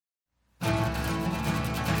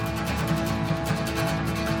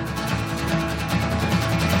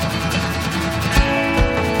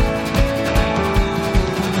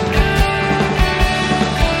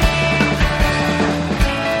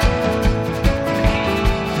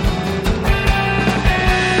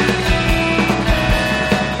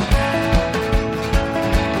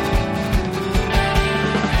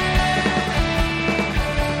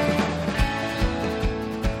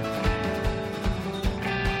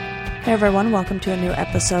Hey everyone, welcome to a new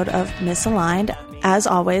episode of Misaligned. As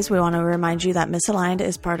always, we want to remind you that Misaligned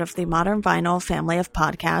is part of the Modern Vinyl family of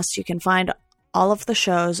podcasts. You can find all of the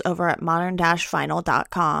shows over at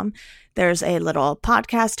modern-vinyl.com. There's a little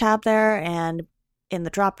podcast tab there, and in the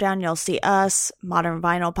drop-down, you'll see us, Modern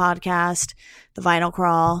Vinyl Podcast, The Vinyl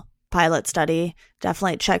Crawl, Pilot Study.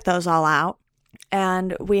 Definitely check those all out.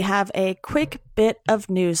 And we have a quick bit of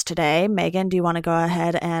news today. Megan, do you want to go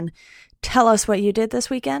ahead and tell us what you did this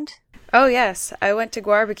weekend? Oh yes, I went to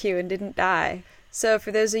Guarbecue and didn't die. So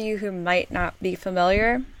for those of you who might not be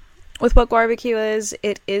familiar with what Guarbecue is,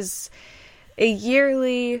 it is a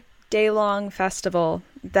yearly day-long festival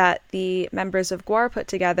that the members of Gwar put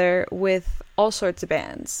together with all sorts of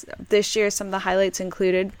bands. This year, some of the highlights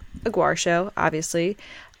included a Gwar show, obviously.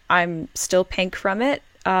 I'm still pink from it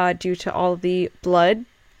due to all the blood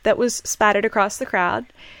that was spattered across the crowd.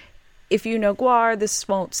 If you know Gwar, this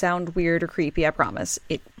won't sound weird or creepy, I promise.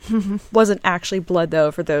 It wasn't actually blood,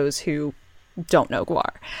 though, for those who don't know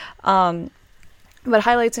Gwar. But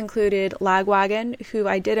highlights included Lagwagon, who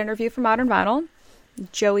I did interview for Modern Vinyl.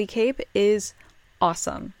 Joey Cape is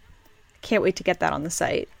awesome. Can't wait to get that on the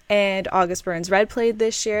site. And August Burns Red played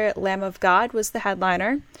this year. Lamb of God was the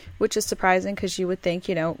headliner, which is surprising because you would think,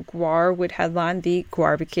 Gwar would headline the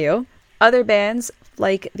Guarbecue. Other bands,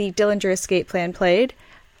 like the Dillinger Escape Plan, played.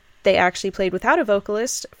 They actually played without a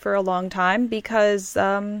vocalist for a long time because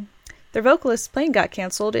their vocalist's plane got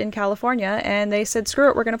canceled in California, and they said,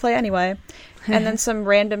 screw it, we're going to play anyway. And then some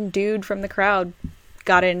random dude from the crowd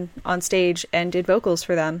got in on stage and did vocals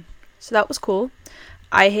for them. So that was cool.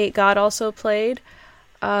 I Hate God also played.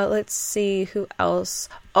 Let's see who else.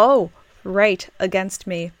 Oh, right, Against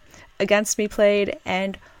Me. Against Me played,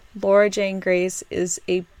 and Laura Jane Grace is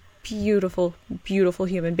a beautiful, beautiful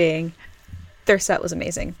human being. Their set was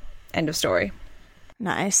amazing. End of story.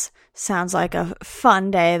 Nice. Sounds like a fun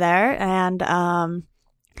day there. And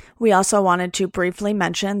we also wanted to briefly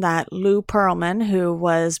mention that Lou Pearlman, who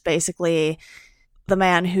was basically the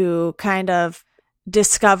man who kind of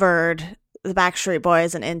discovered the Backstreet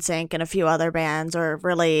Boys and NSYNC and a few other bands, or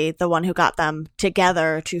really the one who got them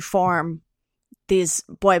together to form these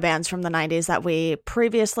boy bands from the 90s that we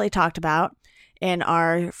previously talked about in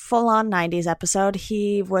our full-on 90s episode.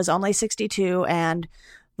 He was only 62 and,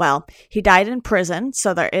 well, he died in prison,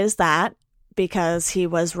 so there is that, because he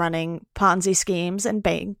was running Ponzi schemes and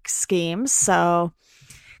bank schemes, so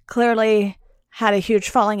clearly had a huge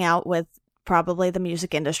falling out with probably the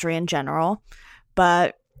music industry in general.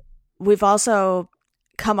 But we've also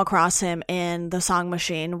come across him in The Song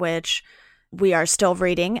Machine, which we are still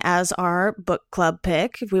reading as our book club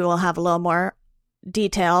pick. We will have a little more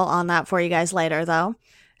detail on that for you guys later, though.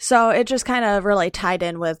 So it just kind of really tied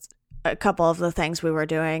in with a couple of the things we were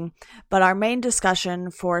doing. But our main discussion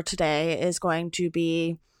for today is going to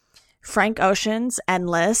be Frank Ocean's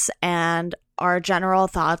Endless and our general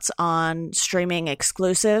thoughts on streaming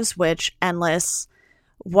exclusives, which Endless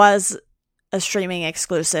was a streaming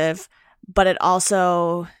exclusive, but it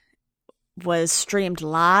also was streamed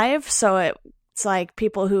live. So it's like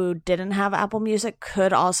people who didn't have Apple Music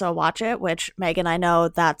could also watch it, which, Megan, I know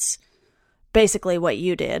that's basically what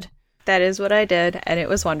you did. That is what I did, and it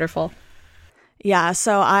was wonderful. Yeah,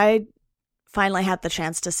 so I finally had the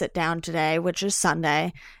chance to sit down today, which is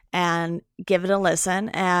Sunday, and give it a listen.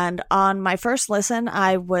 And on my first listen,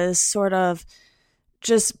 I was sort of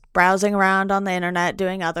just browsing around on the internet,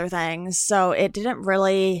 doing other things. So it didn't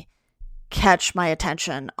really catch my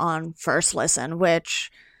attention on first listen, which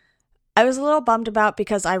I was a little bummed about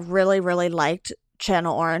because I really, really liked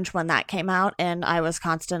Channel Orange when that came out, and I was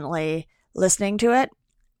constantly listening to it.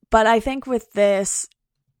 But I think with this,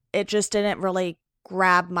 it just didn't really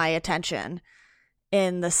grab my attention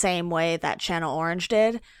in the same way that Channel Orange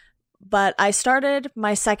did. But I started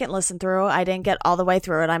my second listen through. I didn't get all the way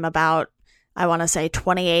through it. I'm about, I want to say,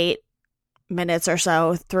 28 minutes or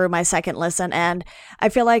so through my second listen. And I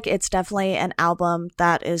feel like it's definitely an album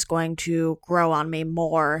that is going to grow on me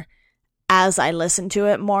more as I listen to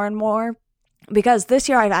it more and more. Because this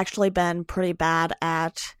year I've actually been pretty bad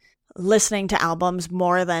at listening to albums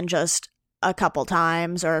more than just a couple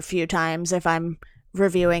times or a few times if I'm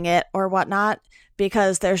reviewing it or whatnot,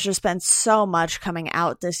 because there's just been so much coming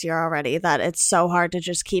out this year already that it's so hard to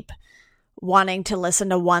just keep wanting to listen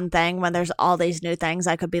to one thing when there's all these new things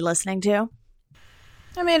I could be listening to.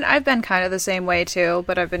 I mean, I've been kind of the same way too,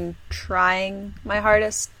 but I've been trying my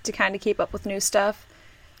hardest to kind of keep up with new stuff.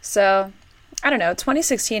 So, I don't know,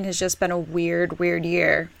 2016 has just been a weird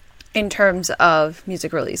year in terms of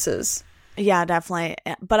music releases. Yeah, definitely.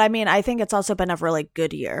 But I mean, I think it's also been a really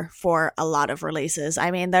good year for a lot of releases. I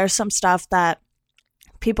mean, there's some stuff that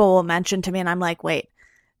people will mention to me and I'm like, wait,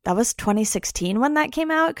 that was 2016 when that came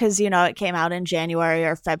out, because, you know, it came out in January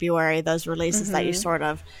or February, those releases that you sort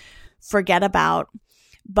of forget about.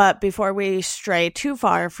 But before we stray too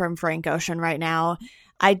far from Frank Ocean right now,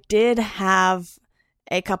 I did have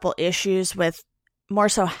a couple issues with more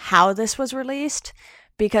so how this was released,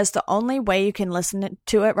 because the only way you can listen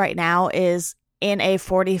to it right now is in a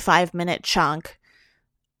 45-minute chunk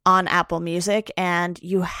on Apple Music, and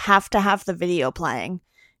you have to have the video playing.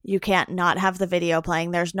 You can't not have the video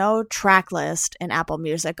playing. There's no track list in Apple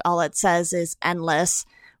Music. All it says is endless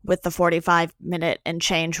with the 45-minute and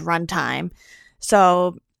change runtime.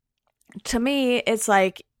 So to me, it's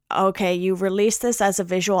like, okay, you release this as a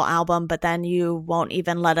visual album, but then you won't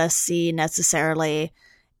even let us see necessarily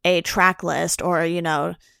a track list or, you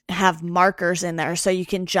know, have markers in there so you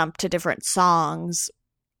can jump to different songs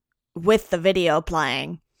with the video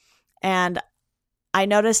playing. And I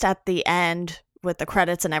noticed at the end, with the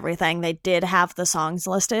credits and everything, they did have the songs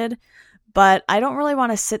listed, but I don't really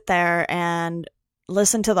want to sit there and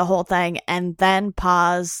listen to the whole thing and then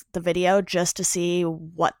pause the video just to see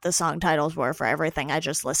what the song titles were for everything I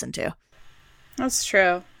just listened to. That's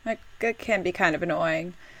true. That can be kind of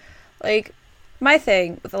annoying. Like, my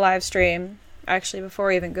thing with the live stream, actually,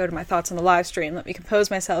 before I even go to my thoughts on the live stream, let me compose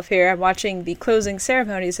myself here. I'm watching the closing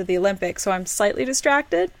ceremonies of the Olympics, so I'm slightly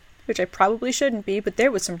distracted, which I probably shouldn't be, but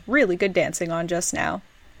there was some really good dancing on just now.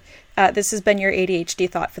 This has been your ADHD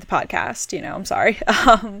thought for the podcast, you know, I'm sorry.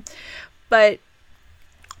 But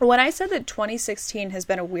when I said that 2016 has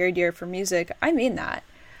been a weird year for music, I mean that.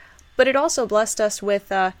 But it also blessed us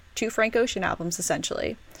with 2 Frank Ocean albums,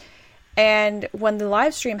 essentially. And when the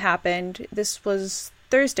live stream happened, this was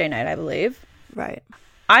Thursday night, I believe. Right.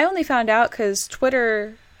 I only found out because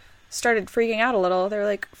Twitter started freaking out a little. They're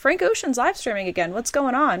like, Frank Ocean's live streaming again. What's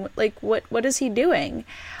going on? Like, what is he doing?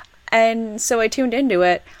 And so I tuned into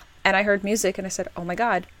it, and I heard music, and I said, oh my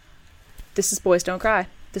God, this is Boys Don't Cry.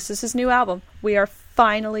 This is his new album. We are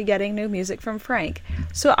finally getting new music from Frank.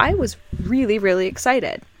 So I was really, really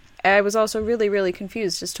excited. I was also really, really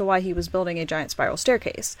confused as to why he was building a giant spiral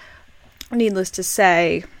staircase. Needless to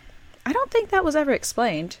say, I don't think that was ever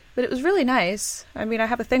explained, but it was really nice. I mean, I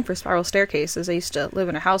have a thing for spiral staircases. I used to live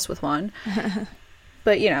in a house with one.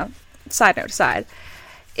 But, you know, side note aside,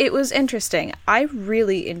 it was interesting. I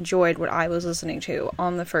really enjoyed what I was listening to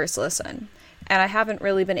on the first listen. And I haven't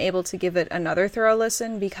really been able to give it another thorough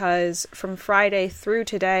listen because from Friday through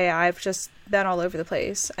today, I've just been all over the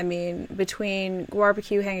place. I mean, between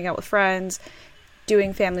barbecue, hanging out with friends,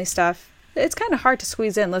 doing family stuff, it's kind of hard to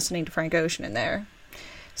squeeze in listening to Frank Ocean in there.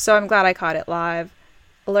 So I'm glad I caught it live,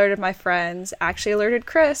 alerted my friends, actually alerted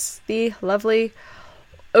Chris, the lovely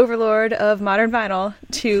overlord of modern vinyl,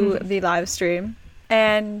 to the live stream.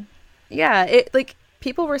 And yeah,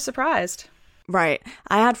 people were surprised. Right.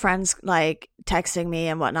 I had friends like texting me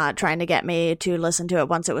and whatnot, trying to get me to listen to it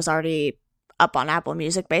once it was already up on Apple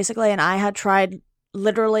Music, basically. And I had tried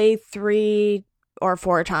literally 3 or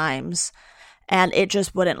 4 times, and it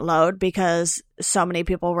just wouldn't load because so many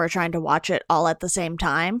people were trying to watch it all at the same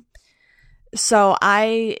time. So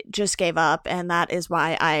I just gave up, and that is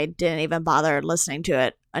why I didn't even bother listening to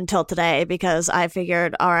it until today, because I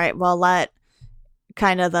figured, all right, well, let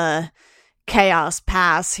kind of the chaos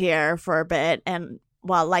pass here for a bit. And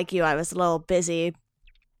well, like you, I was a little busy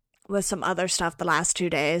with some other stuff the last 2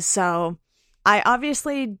 days. So I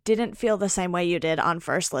obviously didn't feel the same way you did on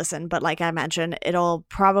first listen, but like I mentioned, it'll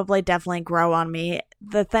probably definitely grow on me.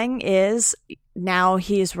 The thing is, now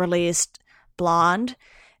he's released Blonde,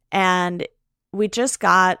 and we just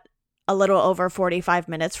got a little over 45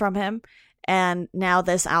 minutes from him, and now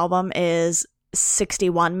this album is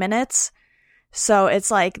 61 minutes. So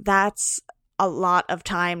it's like, that's a lot of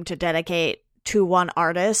time to dedicate to one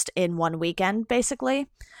artist in one weekend, basically.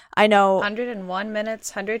 I know 101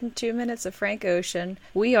 minutes, 102 minutes of Frank Ocean.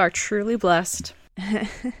 We are truly blessed.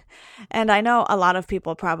 And I know a lot of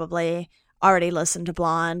people probably already listened to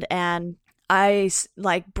Blonde, and I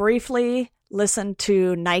like briefly listened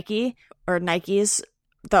to Nike, or Nike's,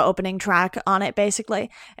 the opening track on it,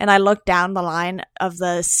 basically. And I looked down the line of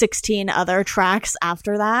the 16 other tracks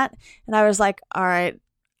after that, and I was like, all right,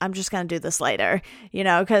 I'm just going to do this later, you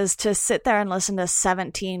know, because to sit there and listen to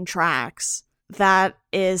 17 tracks, that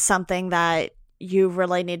is something that you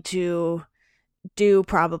really need to do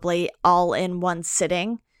probably all in one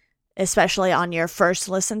sitting, especially on your first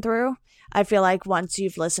listen through. I feel like once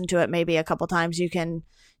you've listened to it maybe a couple times, you can,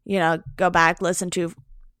 you know, go back, listen to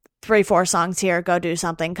 3-4 songs here, go do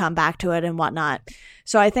something, come back to it and whatnot.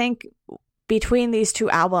 So I think between these 2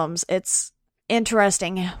 albums, it's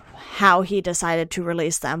interesting how he decided to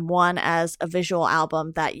release them. One as a visual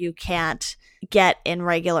album that you can't get in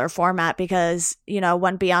regular format because,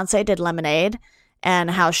 when Beyonce did Lemonade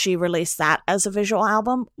and how she released that as a visual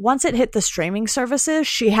album, once it hit the streaming services,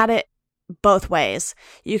 she had it both ways.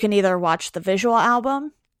 You can either watch the visual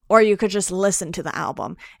album or you could just listen to the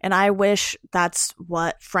album. And I wish that's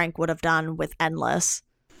what Frank would have done with Endless.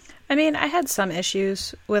 I mean, I had some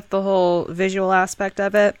issues with the whole visual aspect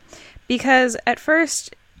of it because at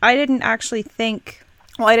first I didn't actually think,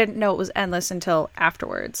 I didn't know it was Endless until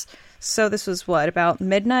afterwards. So this was about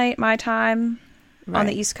midnight my time on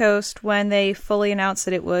the East Coast when they fully announced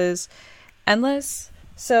that it was Endless.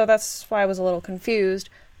 So that's why I was a little confused.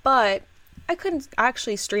 But I couldn't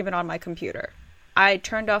actually stream it on my computer. I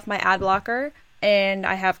turned off my ad blocker and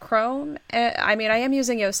I have Chrome. I mean, I am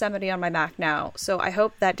using Yosemite on my Mac now, so I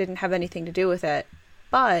hope that didn't have anything to do with it.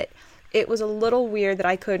 But it was a little weird that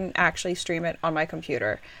I couldn't actually stream it on my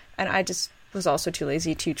computer. And I just was also too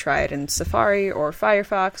lazy to try it in Safari or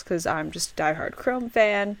Firefox because I'm just a diehard Chrome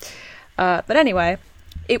fan. But anyway,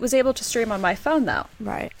 it was able to stream on my phone though.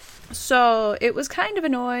 Right. So it was kind of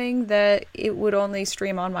annoying that it would only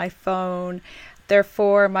stream on my phone.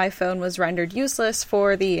 Therefore, my phone was rendered useless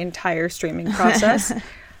for the entire streaming process,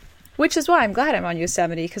 which is why I'm glad I'm on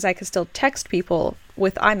Yosemite because I could still text people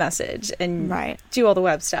with iMessage and do all the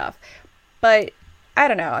web stuff. But I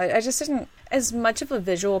don't know. I just didn't, as much of a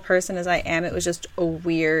visual person as I am, it was just a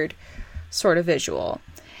weird sort of visual.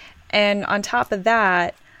 And on top of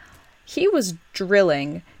that, he was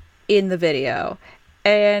drilling in the video.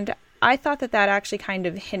 And I thought that actually kind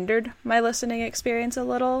of hindered my listening experience a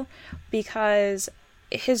little because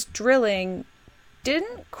his drilling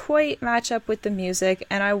didn't quite match up with the music,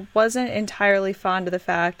 and I wasn't entirely fond of the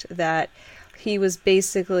fact that he was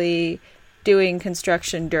basically doing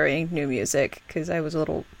construction during new music because I was a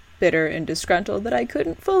little bitter and disgruntled that I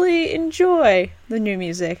couldn't fully enjoy the new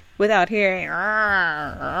music without hearing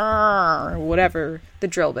whatever the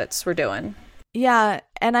drill bits were doing. Yeah,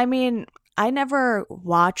 and I mean, I never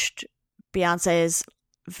watched Beyonce's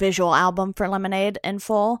visual album for Lemonade in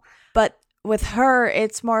full, but with her,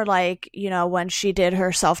 it's more like, when she did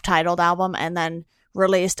her self-titled album and then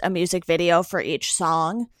released a music video for each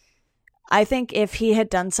song. I think if he had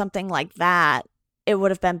done something like that, it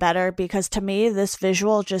would have been better because to me, this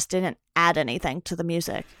visual just didn't add anything to the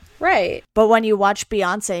music. Right. But when you watch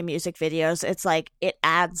Beyonce music videos, it's like it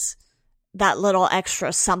adds that little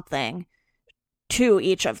extra something to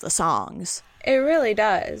each of the songs. It really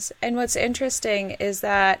does. And what's interesting is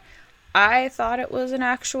that I thought it was an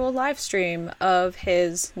actual live stream of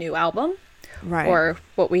his new album, or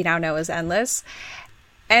what we now know as Endless.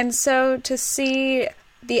 And so to see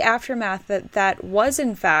the aftermath that was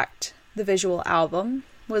in fact the visual album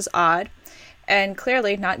was odd and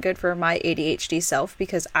clearly not good for my ADHD self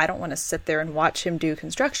because I don't want to sit there and watch him do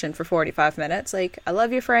construction for 45 minutes. Like, I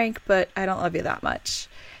love you, Frank, but I don't love you that much.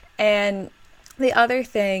 And the other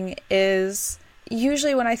thing is,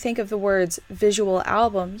 usually when I think of the words visual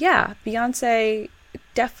album, yeah, Beyonce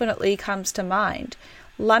definitely comes to mind.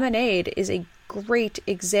 Lemonade is a great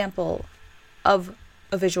example of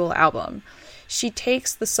a visual album. She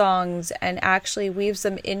takes the songs and actually weaves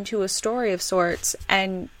them into a story of sorts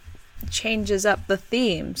and changes up the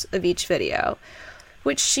themes of each video,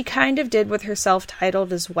 which she kind of did with her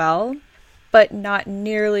self-titled as well, but not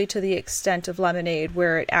nearly to the extent of Lemonade,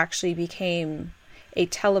 where it actually became a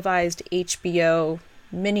televised HBO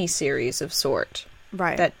miniseries of sort.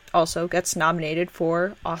 Right. That also gets nominated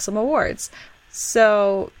for awesome awards.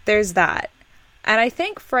 So there's that. And I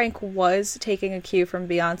think Frank was taking a cue from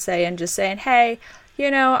Beyonce and just saying, hey,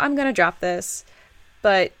 I'm going to drop this.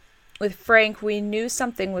 But with Frank, we knew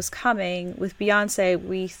something was coming. With Beyonce,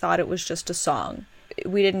 we thought it was just a song.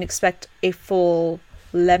 We didn't expect a full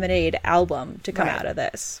Lemonade album to come out of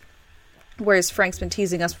this. Whereas Frank's been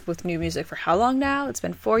teasing us with new music for how long now? It's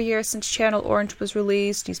been 4 years since Channel Orange was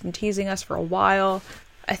released. He's been teasing us for a while.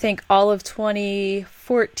 I think all of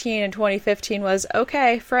 2014 and 2015 was,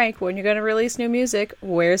 okay, Frank, when you're going to release new music,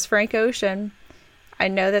 where's Frank Ocean? I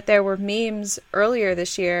know that there were memes earlier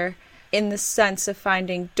this year in the sense of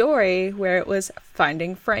Finding Dory, where it was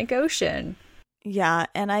Finding Frank Ocean. Yeah,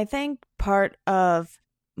 and I think part of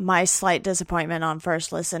my slight disappointment on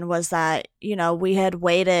first listen was that, we had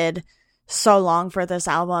waited so long for this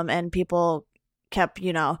album and people kept,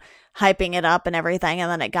 hyping it up and everything, and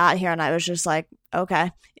then it got here and I was just like,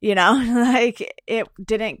 okay, like it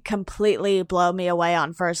didn't completely blow me away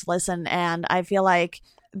on first listen. And I feel like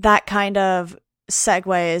that kind of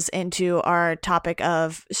segues into our topic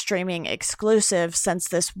of streaming exclusive, since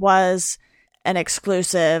this was an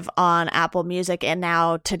exclusive on Apple Music, and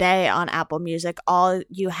now today on Apple Music, all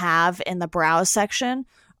you have in the browse section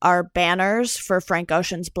are banners for Frank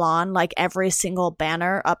Ocean's Blonde. Like every single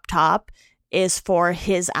banner up top is for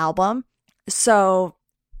his album. So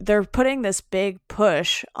they're putting this big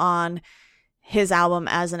push on his album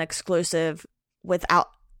as an exclusive with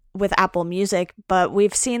Apple Music. But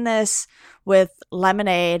we've seen this with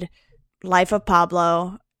Lemonade, Life of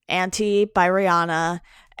Pablo, Anti by Rihanna,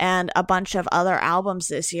 and a bunch of other albums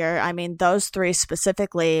this year. I mean, those three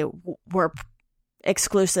specifically were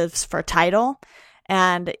exclusives for Tidal.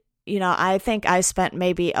 And, you know, I think I spent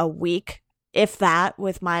maybe a week, if that,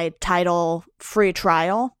 with my Tidal free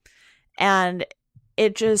trial. And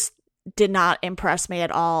it just did not impress me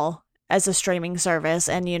at all as a streaming service.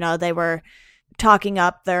 And, you know, they were talking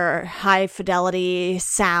up their high fidelity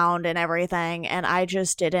sound and everything. And I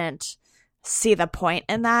just didn't see the point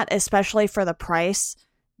in that, especially for the price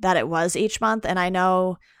that it was each month. And I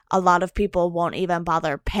know a lot of people won't even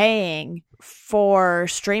bother paying for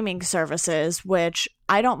streaming services, which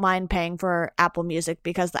I don't mind paying for Apple Music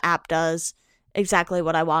because the app does exactly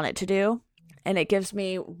what I want it to do. And it gives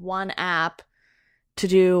me one app to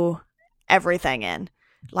do everything in,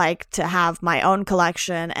 like to have my own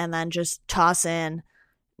collection and then just toss in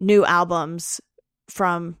new albums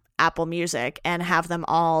from Apple Music and have them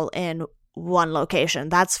all in one location.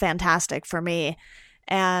 That's fantastic for me.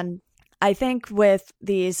 And I think with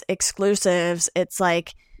these exclusives, it's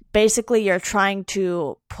like basically you're trying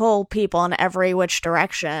to pull people in every which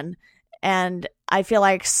direction. And I feel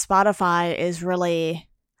like Spotify is really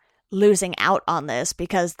losing out on this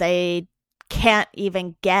because they can't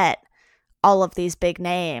even get all of these big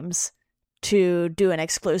names to do an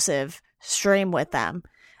exclusive stream with them.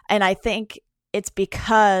 And I think it's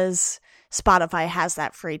because Spotify has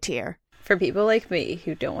that free tier. For people like me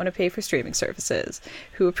who don't want to pay for streaming services,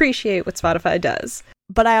 who appreciate what Spotify does.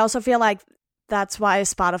 But I also feel like that's why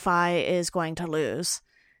Spotify is going to lose,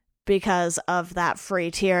 because of that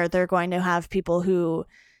free tier. They're going to have people who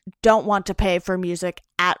don't want to pay for music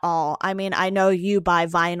at all. I mean, I know you buy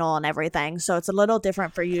vinyl and everything, so it's a little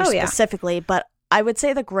different for you specifically, but I would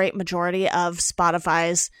say the great majority of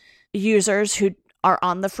Spotify's users who are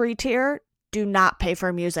on the free tier do not pay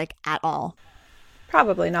for music at all.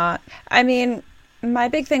 Probably not. I mean, my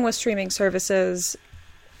big thing with streaming services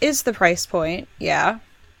is the price point. Yeah.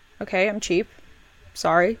 Okay, I'm cheap.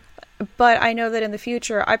 Sorry. But I know that in the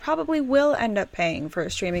future, I probably will end up paying for a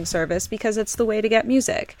streaming service because it's the way to get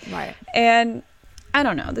music. Right. And I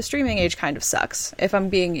don't know. The streaming age kind of sucks, if I'm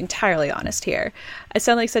being entirely honest here. I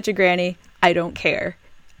sound like such a granny. I don't care.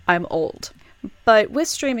 I'm old. But with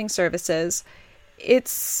streaming services,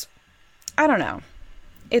 I don't know.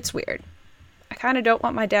 It's weird. I kind of don't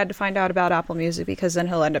want my dad to find out about Apple Music because then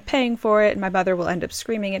he'll end up paying for it and my mother will end up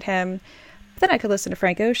screaming at him. But then I could listen to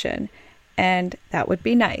Frank Ocean and that would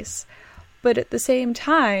be nice. But at the same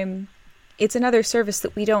time, it's another service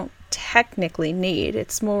that we don't technically need.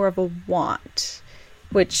 It's more of a want,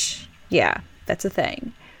 which, yeah, that's a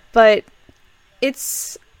thing. But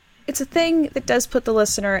it's a thing that does put the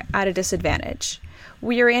listener at a disadvantage.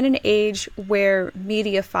 We are in an age where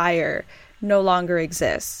Mediafire no longer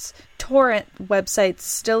exists. Torrent websites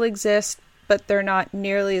still exist, but they're not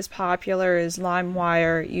nearly as popular as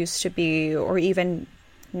LimeWire used to be, or even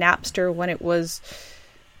Napster when it was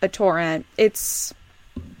a torrent.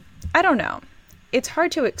 I don't know. It's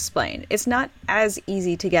hard to explain. It's not as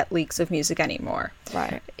easy to get leaks of music anymore.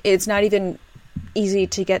 Right. It's not even easy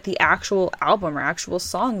to get the actual album or actual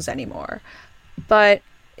songs anymore. But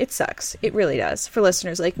it sucks. It really does for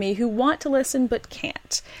listeners like me who want to listen but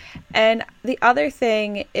can't. And the other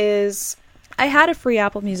thing is I had a free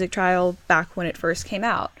Apple Music trial back when it first came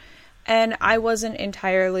out, and I wasn't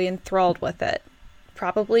entirely enthralled with it.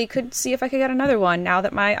 Probably could see if I could get another one now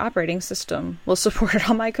that my operating system will support it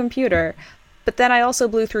on my computer. But then I also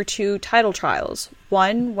blew through 2 Tidal trials.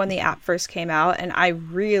 One when the app first came out, and I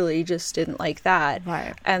really just didn't like that.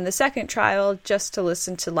 Right. And the second trial just to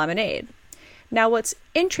listen to Lemonade. Now, what's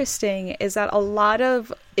interesting is that a lot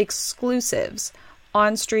of exclusives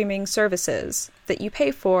on streaming services that you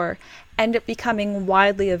pay for end up becoming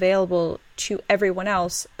widely available to everyone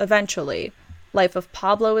else eventually. Life of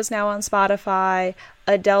Pablo is now on Spotify.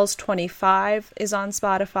 Adele's 25 is on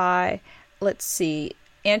Spotify. Let's see.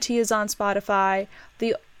 Anti is on Spotify.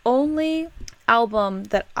 The only album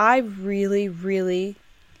that I really, really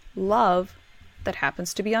love that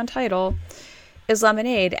happens to be on Tidal is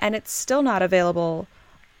Lemonade, and it's still not available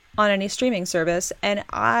on any streaming service, and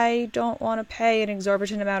I don't want to pay an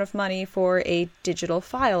exorbitant amount of money for a digital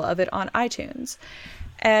file of it on iTunes.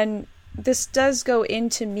 And this does go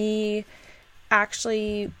into me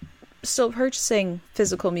actually still purchasing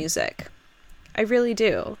physical music. I really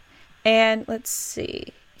do. And let's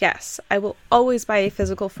see. yes, I will always buy a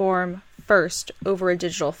physical form first over a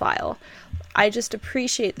digital file. I just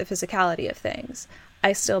appreciate the physicality of things.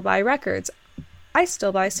 I still buy records. I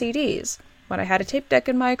still buy CDs. When I had a tape deck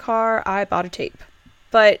in my car, I bought a tape.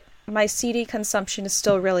 But my CD consumption is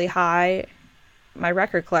still really high. My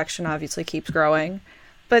record collection obviously keeps growing.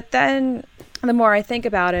 But then, the more I think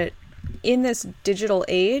about it, in this digital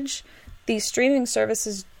age, these streaming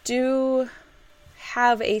services do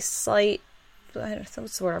have a slight, I don't know,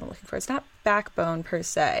 what's the word I'm looking for? It's not backbone per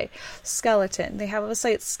se. Skeleton. They have a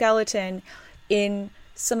slight skeleton in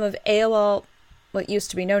some of AOL, what used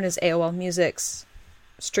to be known as AOL Music's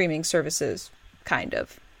streaming services, kind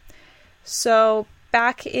of. So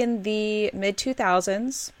back in the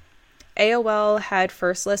mid-2000s, AOL had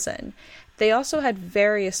First Listen. They also had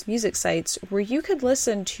various music sites where you could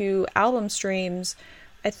listen to album streams,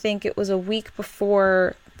 I think it was a week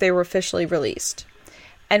before they were officially released.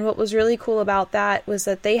 And what was really cool about that was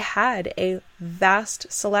that they had a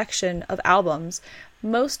vast selection of albums,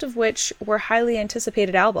 most of which were highly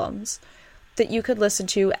anticipated albums that you could listen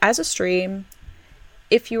to as a stream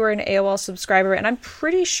if you were an AOL subscriber. And I'm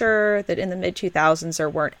pretty sure that in the mid-2000s there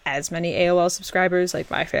weren't as many AOL subscribers like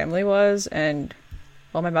my family was, and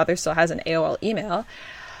well, my mother still has an AOL email.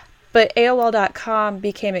 But AOL.com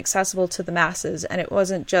became accessible to the masses, and it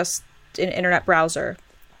wasn't just an internet browser.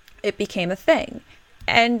 It became a thing.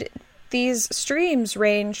 And these streams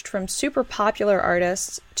ranged from super popular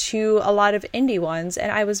artists to a lot of indie ones,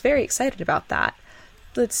 and I was very excited about that.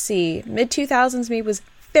 Let's see, mid-2000s me was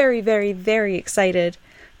very, very, very excited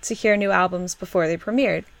to hear new albums before they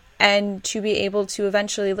premiered, and to be able to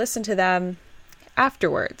eventually listen to them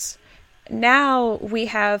afterwards. Now we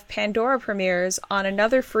have Pandora premieres on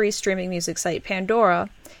another free streaming music site, Pandora,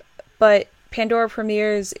 but Pandora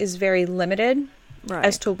premieres is very limited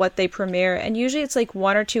as to what they premiere, and usually it's like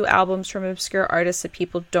 1 or 2 albums from obscure artists that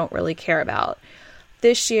people don't really care about.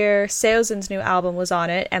 This year, Seozin's new album was on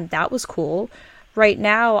it, and that was cool. Right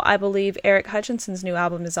now, I believe Eric Hutchinson's new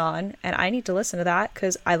album is on, and I need to listen to that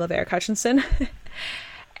because I love Eric Hutchinson.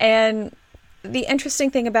 And the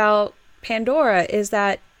interesting thing about Pandora is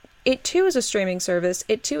that it too is a streaming service,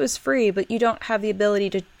 it too is free, but you don't have the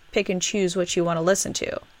ability to pick and choose what you want to listen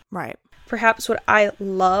to. Right. Perhaps what I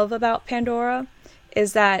love about Pandora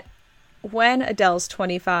is that when Adele's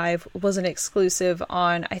 25 was an exclusive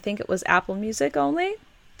on, I think it was Apple Music only,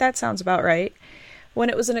 that sounds about right. When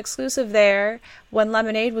it was an exclusive there, when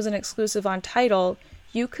Lemonade was an exclusive on Tidal,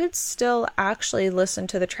 you could still actually listen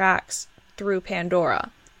to the tracks through Pandora.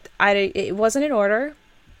 It wasn't in order,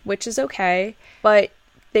 which is okay, but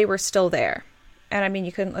they were still there. And I mean,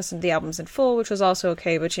 you couldn't listen to the albums in full, which was also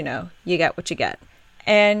okay, but you know, you get what you get.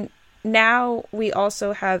 And now we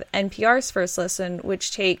also have NPR's First Listen,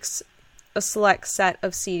 which takes a select set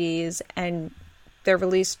of CDs and they're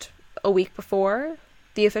released a week before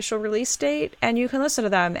the official release date, and you can listen to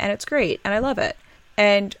them, and it's great, and I love it.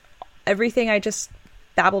 And everything I just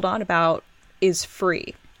babbled on about is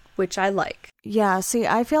free, which I like. Yeah, see,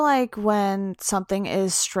 I feel like when something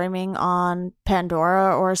is streaming on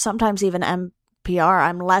Pandora or sometimes even NPR,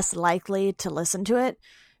 I'm less likely to listen to it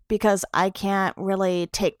because I can't really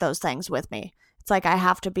take those things with me. It's like I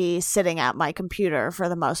have to be sitting at my computer for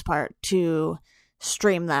the most part to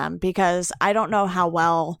stream them because I don't know how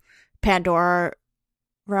well Pandora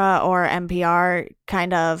or NPR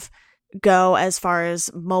kind of go as far as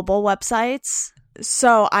mobile websites.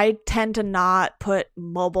 So I tend to not put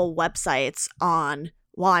mobile websites on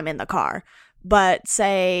while I'm in the car. But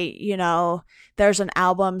say, you know, there's an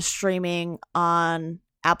album streaming on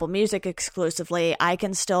Apple Music exclusively, I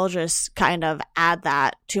can still just kind of add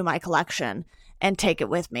that to my collection and take it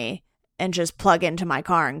with me and just plug into my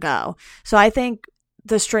car and go. So I think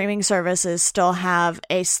the streaming services still have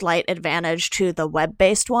a slight advantage to the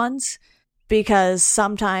web-based ones because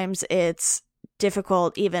sometimes it's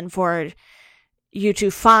difficult even for you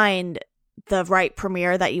to find the right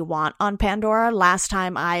premiere that you want on Pandora. Last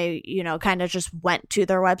time I, kind of just went to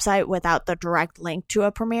their website without the direct link to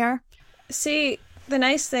a premiere. See, the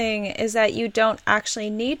nice thing is that you don't actually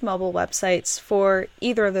need mobile websites for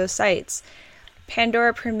either of those sites.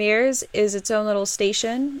 Pandora Premieres is its own little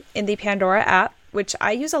station in the Pandora app, which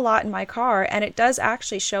I use a lot in my car, and it does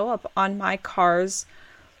actually show up on my car's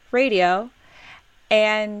radio.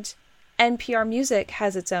 And NPR Music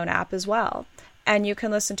has its own app as well, and you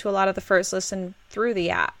can listen to a lot of the First Listen through the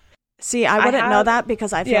app. See, I wouldn't know that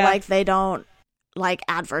because I feel like they don't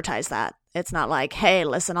advertise that. It's not like, hey,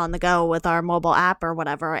 listen on the go with our mobile app or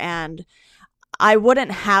whatever, and I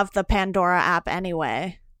wouldn't have the Pandora app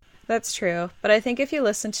anyway. That's true, but I think if you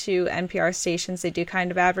listen to NPR stations, they do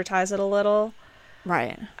kind of advertise it a little.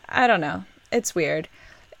 Right. I don't know. It's weird.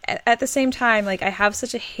 At the same time, like, I have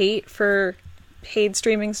such a hate for paid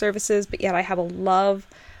streaming services, but yet I have a love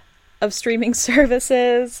of streaming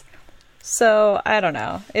services. So I don't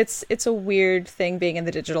know. It's a weird thing being in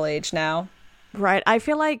the digital age now. Right. I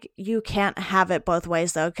feel like you can't have it both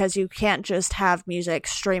ways, though, because you can't just have music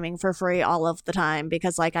streaming for free all of the time.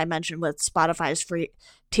 Because, like I mentioned with Spotify's free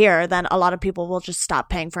tier, then a lot of people will just stop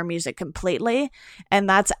paying for music completely. And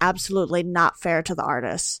that's absolutely not fair to the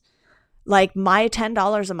artists. Like, my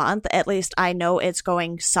 $10 a month, at least I know it's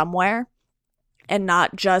going somewhere and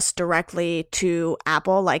not just directly to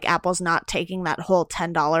Apple. Like, Apple's not taking that whole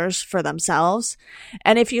 $10 for themselves.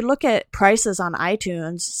 And if you look at prices on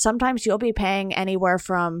iTunes, sometimes you'll be paying anywhere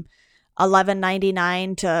from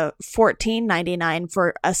 $11.99 to $14.99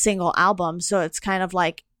 for a single album. So it's kind of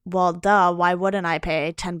like, well, duh, why wouldn't I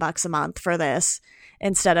pay $10 a month for this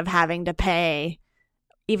instead of having to pay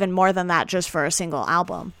even more than that just for a single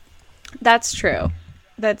album? That's true.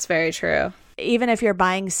 That's very true. Even if you're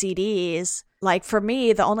buying CDs, like for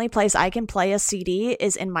me, the only place I can play a CD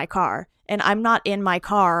is in my car. And I'm not in my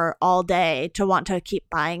car all day to want to keep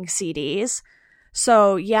buying CDs.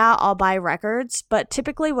 So yeah, I'll buy records. But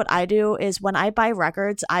typically what I do is when I buy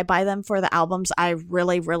records, I buy them for the albums I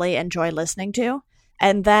really, really enjoy listening to.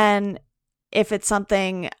 And then if it's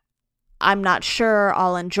something I'm not sure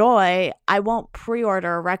I'll enjoy, I won't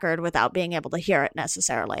pre-order a record without being able to hear it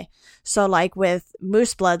necessarily. So like with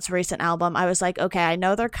Moose Blood's recent album, I was like, okay, I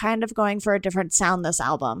know they're kind of going for a different sound this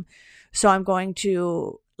album. So I'm going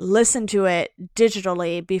to listen to it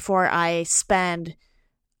digitally before I spend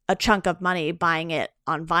a chunk of money buying it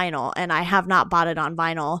on vinyl. And I have not bought it on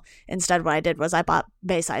vinyl. Instead, what I did was I bought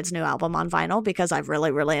Bayside's new album on vinyl because I've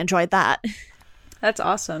really, really enjoyed that. That's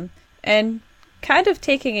awesome. And kind of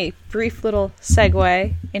taking a brief little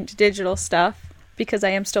segue into digital stuff, because I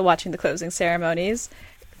am still watching the closing ceremonies.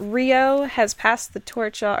 Rio has passed the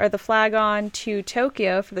torch or the flag on to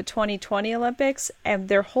Tokyo for the 2020 Olympics, and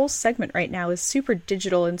their whole segment right now is super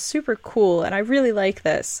digital and super cool, and I really like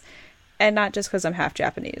this. And not just because I'm half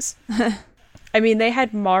Japanese. I mean, they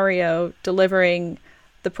had Mario delivering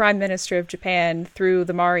the Prime Minister of Japan through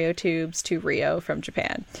the Mario tubes to Rio from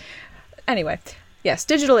Japan. Anyway, yes,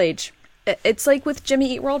 digital age. It's like with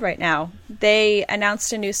Jimmy Eat World right now. They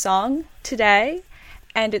announced a new song today,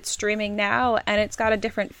 and it's streaming now, and it's got a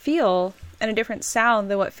different feel and a different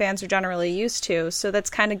sound than what fans are generally used to. So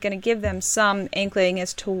that's kind of going to give them some inkling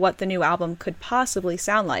as to what the new album could possibly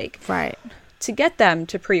sound like. Right. To get them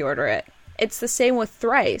to pre-order it. It's the same with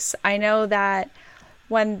Thrice. I know that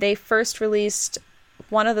when they first released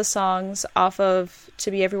one of the songs off of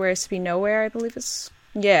To Be Everywhere Is to Be Nowhere, I believe it's...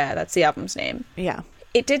 Yeah, that's the album's name. Yeah.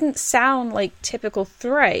 It didn't sound like typical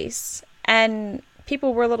Thrice, and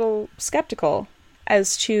people were a little skeptical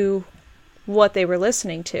as to what they were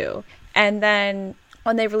listening to. And then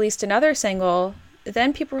when they released another single,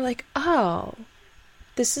 then people were like, oh,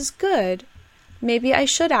 this is good. Maybe I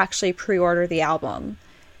should actually pre-order the album.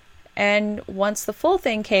 And once the full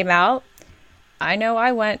thing came out, I know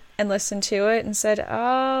I went and listened to it and said,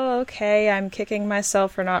 oh, okay, I'm kicking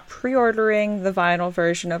myself for not pre-ordering the vinyl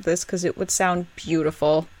version of this because it would sound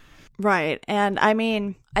beautiful. Right. And I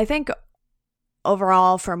mean, I think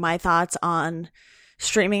overall for my thoughts on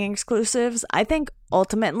streaming exclusives, I think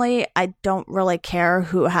ultimately I don't really care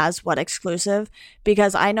who has what exclusive,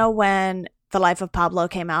 because I know when The Life of Pablo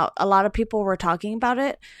came out, a lot of people were talking about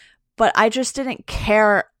it, but I just didn't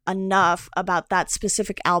care enough about that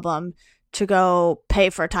specific album to go pay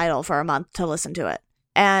for Tidal for a month to listen to it.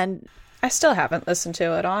 And I still haven't listened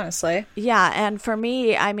to it, honestly. Yeah, and for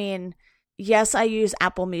me, I mean, yes, I use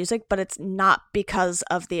Apple Music, but it's not because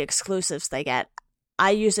of the exclusives they get.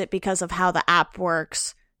 I use it because of how the app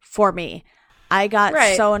works for me. I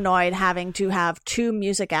got so annoyed having to have 2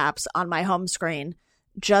 music apps on my home screen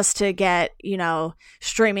just to get, you know,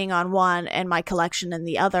 streaming on one and my collection in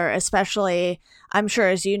the other, especially, I'm sure,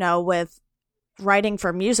 as you know, with writing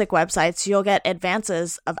for music websites, you'll get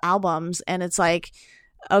advances of albums, and it's like,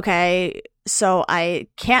 okay, so I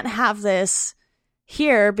can't have this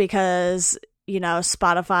here because, you know,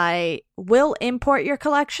 Spotify will import your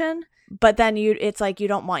collection, but then it's like you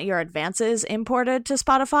don't want your advances imported to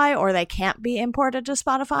Spotify, or they can't be imported to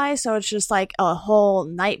Spotify. So it's just like a whole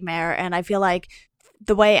nightmare. And I feel like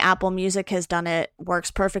the way Apple Music has done it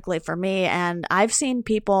works perfectly for me. And I've seen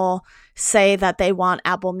people say that they want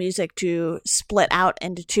Apple Music to split out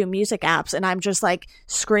into 2 music apps. And I'm just like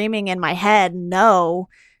screaming in my head, no,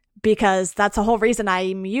 because that's the whole reason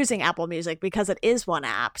I'm using Apple Music, because it is one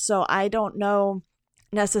app. So I don't know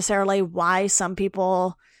necessarily why some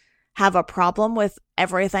people have a problem with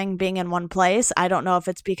everything being in one place. I don't know if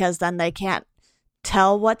it's because then they can't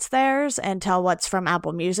tell what's theirs and tell what's from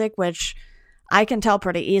Apple Music, which I can tell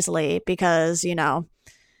pretty easily because, you know,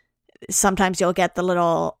 sometimes you'll get the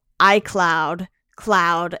little iCloud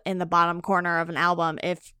cloud in the bottom corner of an album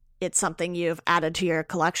if it's something you've added to your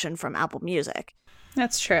collection from Apple Music.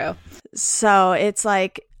 That's true. So it's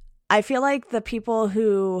like, I feel like the people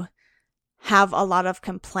who have a lot of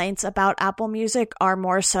complaints about Apple Music are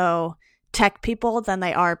more so tech people than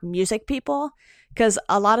they are music people, because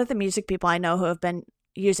a lot of the music people I know who have been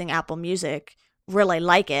using Apple Music really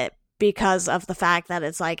like it because of the fact that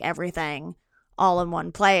it's like everything all in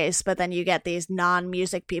one place. But then you get these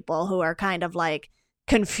non-music people who are kind of like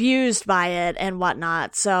confused by it and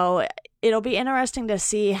whatnot. So it'll be interesting to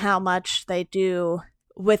see how much they do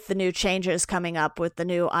with the new changes coming up with the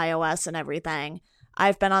new iOS and everything.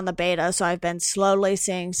 I've been on the beta, so I've been slowly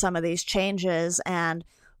seeing some of these changes, and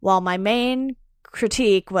while my main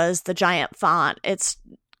critique was the giant font,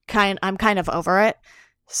 I'm kind of over it.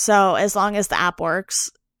 So as long as the app works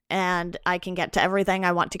and I can get to everything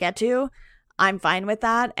I want to get to, I'm fine with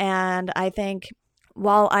that. And I think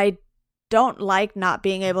while I don't like not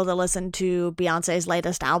being able to listen to Beyonce's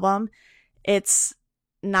latest album, it's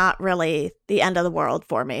not really the end of the world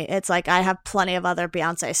for me. It's like I have plenty of other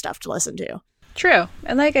Beyonce stuff to listen to. True.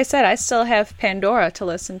 And like I said, I still have Pandora to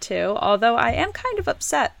listen to, although I am kind of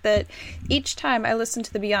upset that each time I listen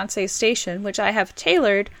to the Beyonce station, which I have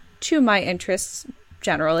tailored to my interests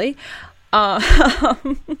generally, as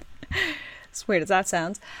weird as that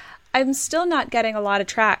sounds, I'm still not getting a lot of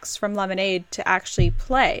tracks from Lemonade to actually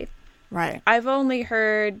play. Right. I've only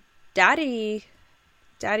heard Daddy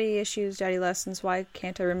Issues, Daddy Lessons. Why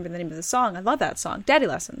can't I remember the name of the song? I love that song. Daddy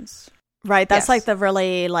Lessons. Right. That's Yes. like the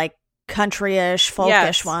really like countryish,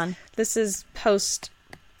 folkish one. This is post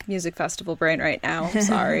music festival brain right now. I'm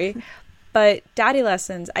sorry. But Daddy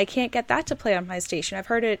Lessons, I can't get that to play on my station. I've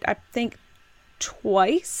heard it, I think,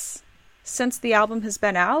 twice since the album has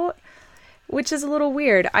been out, which is a little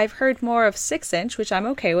weird. I've heard more of 6 Inch, which I'm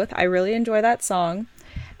okay with. I really enjoy that song.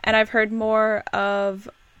 And I've heard more of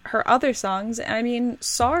her other songs. And I mean,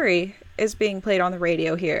 Sorry is being played on the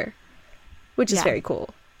radio here, which is very cool.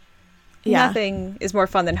 Yeah. Nothing is more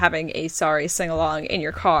fun than having a Sorry sing-along in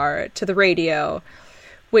your car to the radio,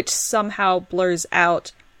 which somehow blurs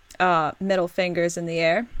out middle fingers in the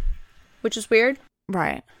air, which is weird.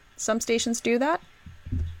 Right. Some stations do that.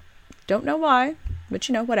 Don't know why, but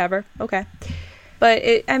you know, whatever. Okay. But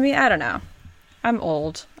I don't know. I'm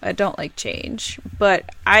old. I don't like change. But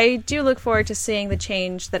I do look forward to seeing the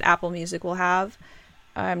change that Apple Music will have.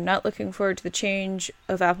 I'm not looking forward to the change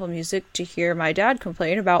of Apple Music to hear my dad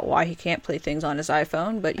complain about why he can't play things on his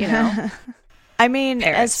iPhone, but you know. I mean,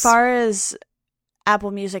 parents. As far as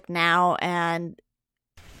Apple Music now and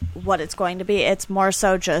what it's going to be, it's more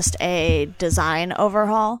so just a design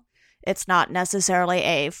overhaul. It's not necessarily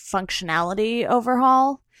a functionality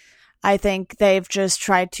overhaul. I think they've just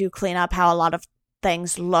tried to clean up how a lot of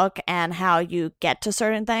things look and how you get to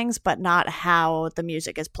certain things, but not how the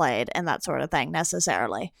music is played and that sort of thing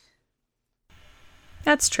necessarily.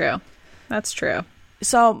 That's true. That's true.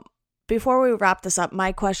 So before we wrap this up,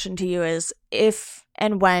 my question to you is, if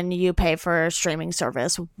and when you pay for a streaming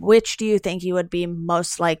service, which do you think you would be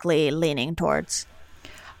most likely leaning towards?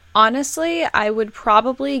 Honestly, I would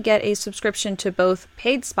probably get a subscription to both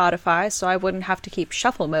paid Spotify, so I wouldn't have to keep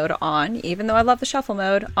shuffle mode on, even though I love the shuffle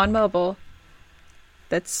mode on mobile.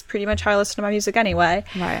 That's pretty much how I listen to my music anyway.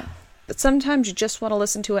 Right. But sometimes you just want to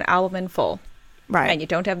listen to an album in full. Right. And you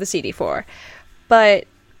don't have the CD for. But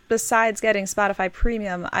besides getting Spotify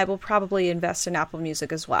Premium, I will probably invest in Apple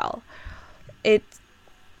Music as well. It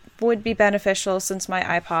would be beneficial since my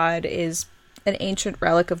iPod is an ancient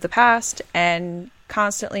relic of the past and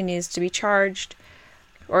constantly needs to be charged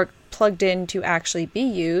or plugged in to actually be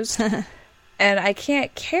used. And I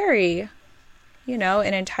can't carry,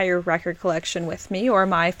 an entire record collection with me or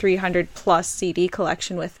my 300 plus CD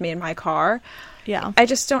collection with me in my car. Yeah. I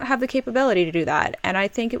just don't have the capability to do that. And I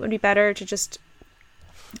think it would be better to just,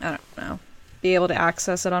 I don't know, be able to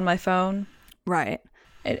access it on my phone. Right.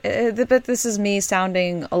 But this is me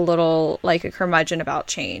sounding a little like a curmudgeon about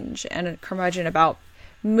change and a curmudgeon about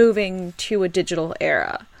moving to a digital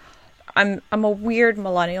era. I'm a weird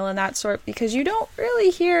millennial in that sort because you don't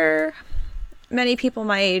really hear many people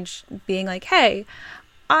my age being like, hey,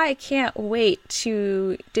 I can't wait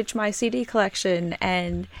to ditch my CD collection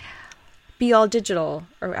and be all digital.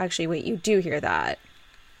 Or actually, wait, you do hear that.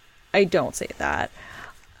 I don't say that.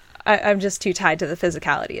 I'm just too tied to the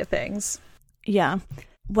physicality of things. Yeah.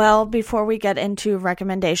 Well, before we get into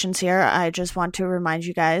recommendations here, I just want to remind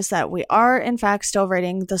you guys that we are, in fact, still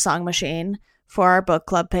rating The Song Machine for our book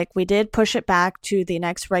club pick. We did push it back to the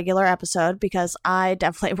next regular episode because I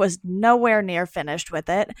definitely was nowhere near finished with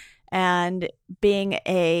it. And being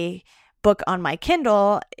a book on my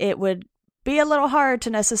Kindle, it would be a little hard to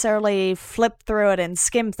necessarily flip through it and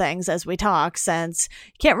skim things as we talk, since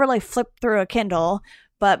you can't really flip through a Kindle.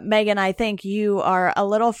 But Megan, I think you are a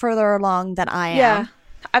little further along than I am. Yeah,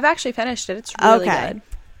 I've actually finished it. It's really good.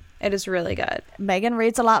 It is really good. Megan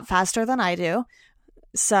reads a lot faster than I do.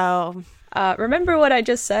 So remember what I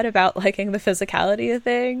just said about liking the physicality of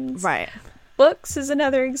things? Right. Books is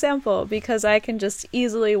another example because I can just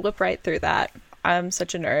easily whip right through that. I'm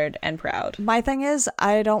such a nerd and proud. My thing is,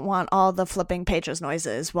 I don't want all the flipping pages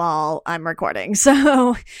noises while I'm recording.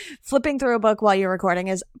 So flipping through a book while you're recording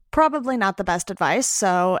is probably not the best advice.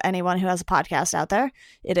 So anyone who has a podcast out there,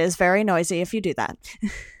 it is very noisy if you do that.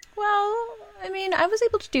 Well, I mean, I was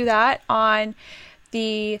able to do that on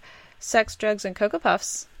the Sex, Drugs, and Cocoa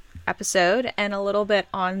Puffs episode, and a little bit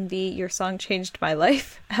on the Your Song Changed My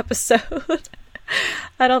Life episode.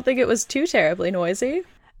 I don't think it was too terribly noisy.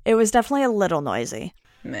 It was definitely a little noisy.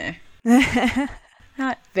 Meh.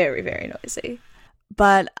 Not very, very noisy.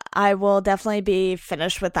 But I will definitely be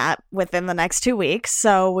finished with that within the next 2 weeks.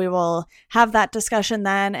 So we will have that discussion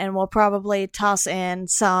then, and we'll probably toss in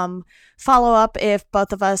some follow-up if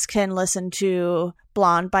both of us can listen to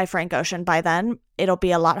Blonde by Frank Ocean by then. It'll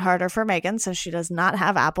be a lot harder for Megan since she does not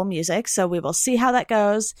have Apple Music. So we will see how that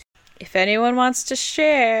goes. If anyone wants to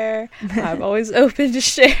share, I'm always open to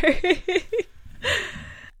sharing.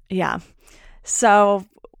 Yeah. So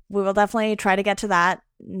we will definitely try to get to that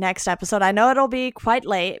next episode. I know it'll be quite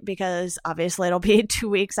late because obviously it'll be 2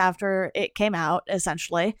 weeks after it came out,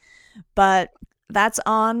 essentially. But that's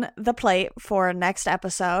on the plate for next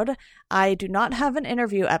episode. I do not have an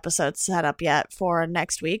interview episode set up yet for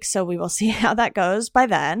next week, so we will see how that goes by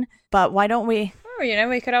then. But why don't we... Oh, you know,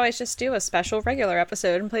 we could always just do a special regular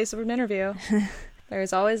episode in place of an interview.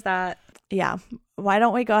 There's always that. Yeah. Why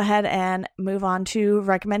don't we go ahead and move on to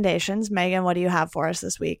recommendations? Megan, what do you have for us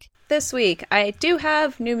this week? This week, I do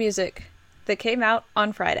have new music that came out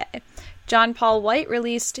on Friday. John Paul White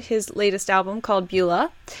released his latest album called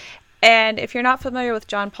Beulah. And if you're not familiar with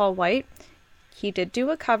John Paul White, he did do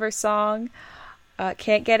a cover song,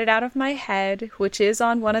 Can't Get It Out of My Head, which is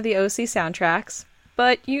on one of the OC soundtracks.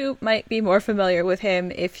 But you might be more familiar with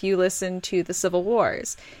him if you listen to The Civil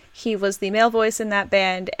Wars. He was the male voice in that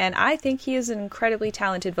band, and I think he is an incredibly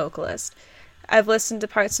talented vocalist. I've listened to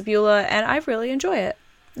parts of Beulah, and I really enjoy it.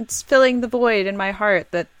 It's filling the void in my heart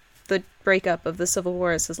that the breakup of the Civil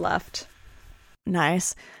Wars has left.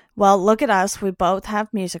 Nice. Well, look at us. We both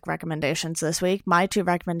have music recommendations this week. My 2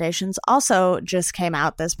 recommendations also just came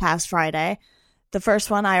out this past Friday. The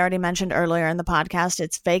first one I already mentioned earlier in the podcast.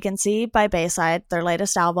 It's Vacancy by Bayside, their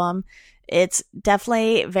latest album. It's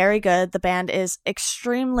definitely very good. The band is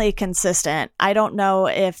extremely consistent. I don't know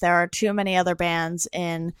if there are too many other bands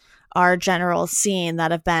in our general scene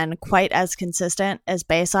that have been quite as consistent as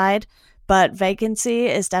Bayside, but Vacancy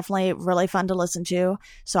is definitely really fun to listen to.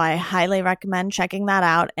 So I highly recommend checking that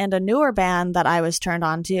out. And a newer band that I was turned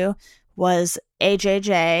on to was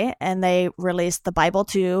AJJ, and they released The Bible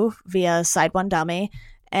 2 via Side One Dummy.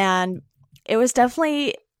 And it was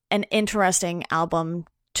definitely an interesting album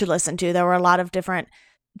to listen to. There were a lot of different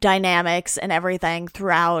dynamics and everything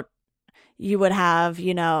throughout. You would have,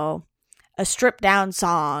 you know, a stripped down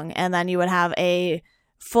song, and then you would have a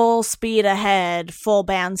full speed ahead, full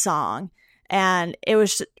band song. And it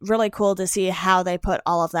was really cool to see how they put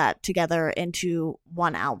all of that together into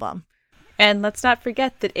one album. And let's not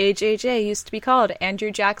forget that AJJ used to be called Andrew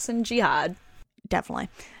Jackson Jihad. Definitely.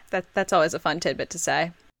 That's always a fun tidbit to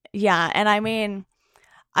say. Yeah, and I mean,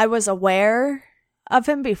 I was aware of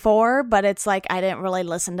him before, but it's like I didn't really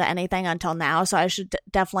listen to anything until now, so I should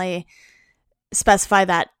definitely specify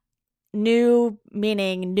that new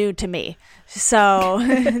meaning new to me. So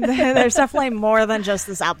there's definitely more than just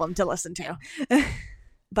this album to listen to.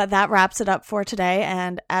 But that wraps it up for today.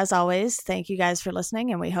 And as always, thank you guys for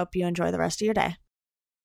listening, and we hope you enjoy the rest of your day.